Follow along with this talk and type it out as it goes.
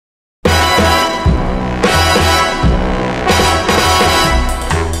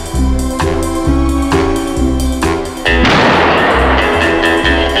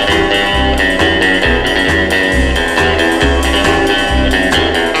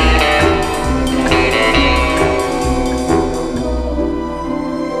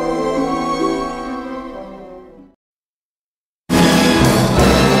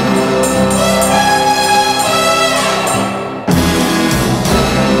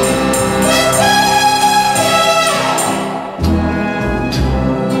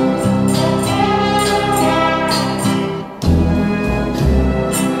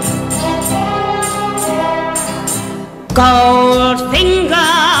Goldfinger.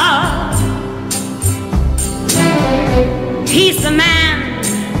 He's the man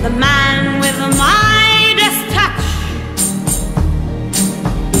with the Midas touch,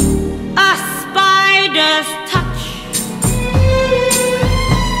 a spider's touch,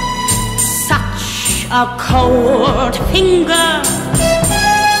 such a cold finger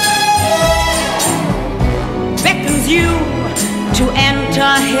beckons you to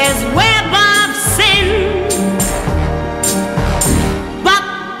enter his web of sin.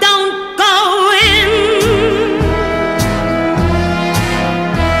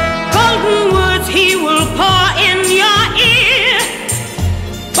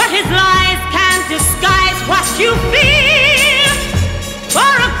 You feel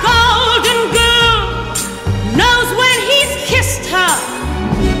for a golden girl knows when he's kissed her,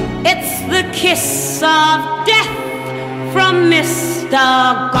 it's the kiss of death from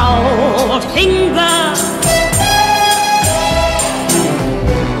Mr. Goldfinger.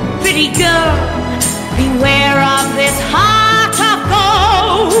 Pretty girl, beware of this heart of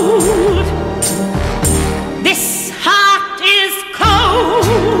gold. This heart is cold.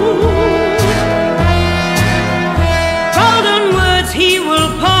 He will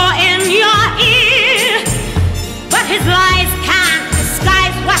pour in your ear, but his lies can't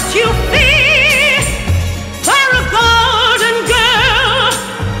disguise what you fear. For a golden girl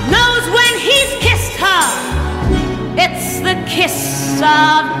knows when he's kissed her, it's the kiss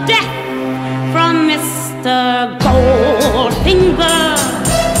of death from Mr. Goldfinger.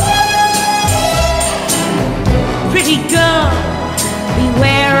 Pretty girl,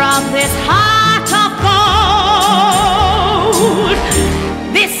 beware of this heart of gold.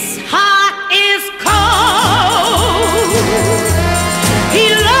 This heart is cold.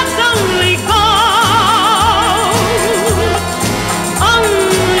 He loves only gold,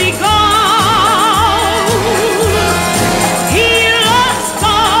 only gold. He loves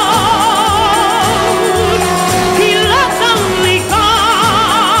gold. He loves only gold,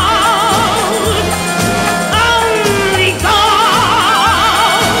 only gold.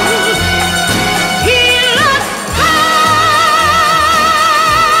 He loves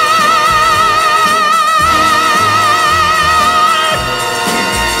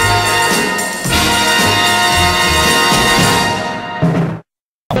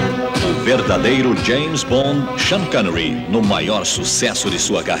verdadeiro James Bond, Sean Connery, no maior sucesso de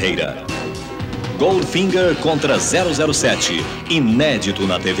sua carreira. Goldfinger contra 007, inédito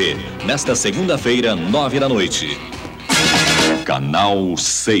na TV, nesta segunda-feira, 9 da noite. Canal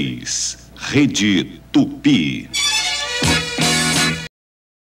 6, Rede Tupi.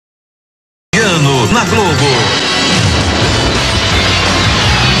 Na Globo.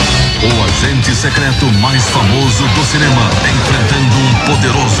 O agente secreto mais famoso do cinema, enfrentando um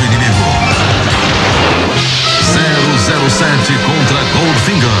poderoso inimigo. 007 contra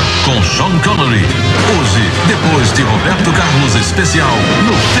Goldfinger, com Sean Connery. Hoje, depois de Roberto Carlos especial,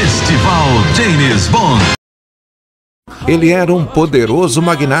 no Festival James Bond. Ele era um poderoso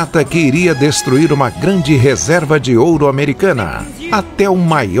magnata que iria destruir uma grande reserva de ouro americana, até o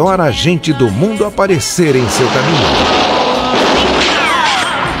maior agente do mundo aparecer em seu caminho.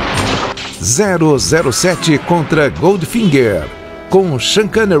 007 contra Goldfinger, com Sean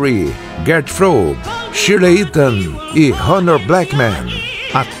Connery, Gert Frobe, Shirley Eaton e Honor Blackman.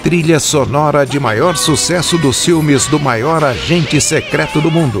 A trilha sonora de maior sucesso dos filmes do maior agente secreto do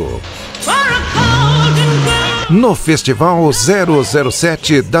mundo. No Festival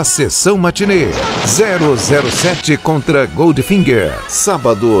 007 da Sessão Matinê. 007 contra Goldfinger.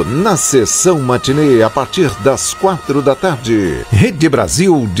 Sábado, na Sessão Matinê, a partir das 4 da tarde. Rede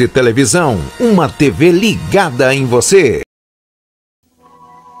Brasil de Televisão. Uma TV ligada em você.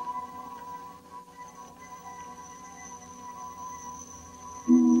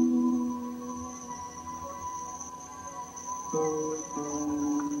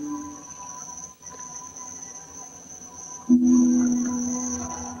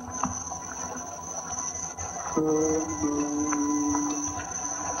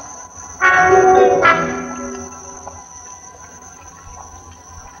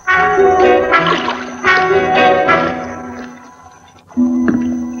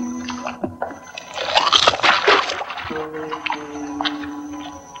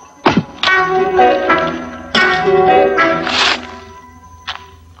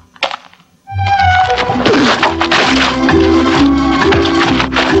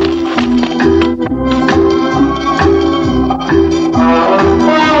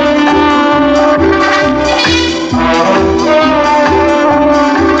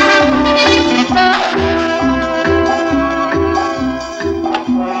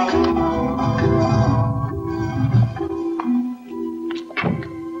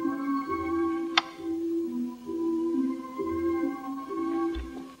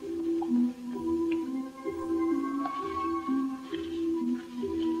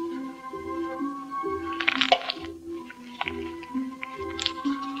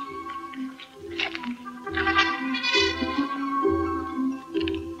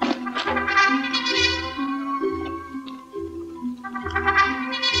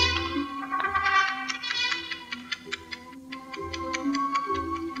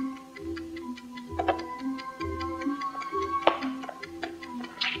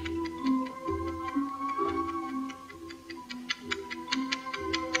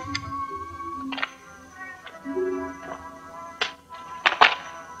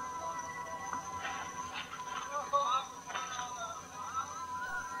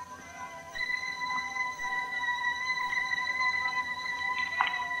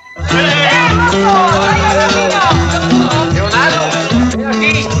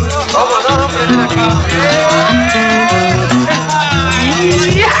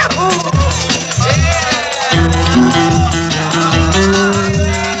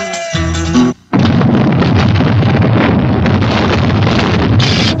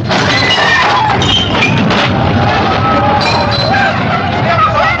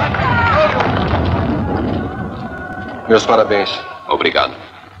 Meus parabéns. Obrigado.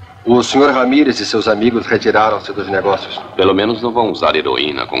 O Sr. Ramírez e seus amigos retiraram-se dos negócios. Pelo menos não vão usar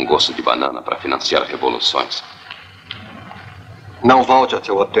heroína com gosto de banana para financiar revoluções. Não volte a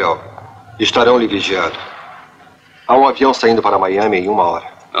seu hotel. Estarão lhe vigiando. Há um avião saindo para Miami em 1 hora.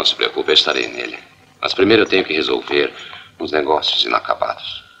 Não se preocupe, eu estarei nele. Mas primeiro eu tenho que resolver os negócios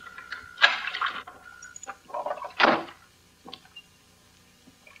inacabados.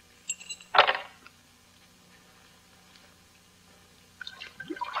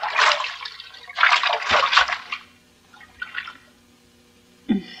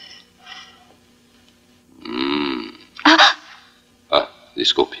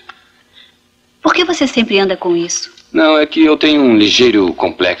 Desculpe. Por que você sempre anda com isso? Não, é que eu tenho um ligeiro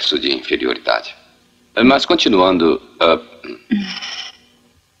complexo de inferioridade. Mas continuando...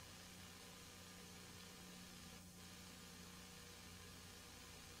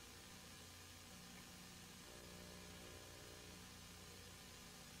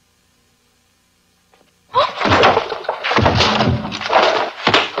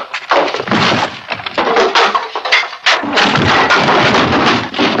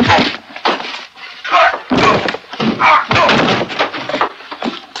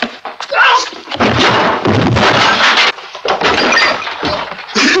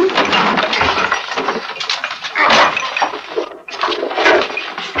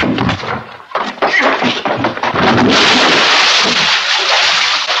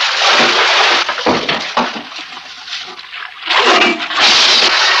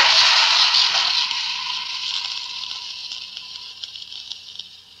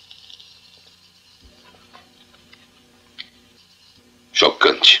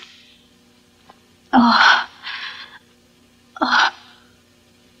 Chocante.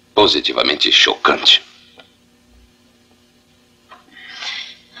 Positivamente chocante.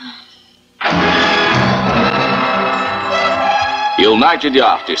 United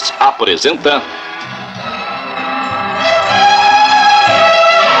Artists apresenta...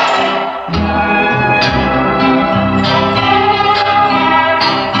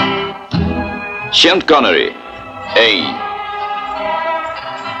 Sean Connery em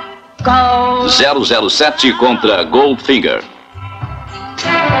 007 contra Goldfinger.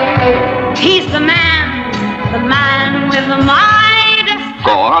 He's the man with the mind.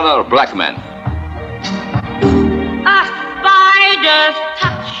 Com Honor Blackman. A spider's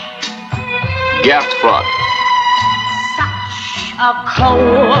touch. Gert Frog. Such a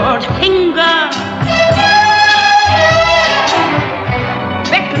cold finger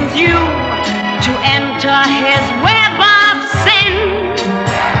beckons you to enter his way.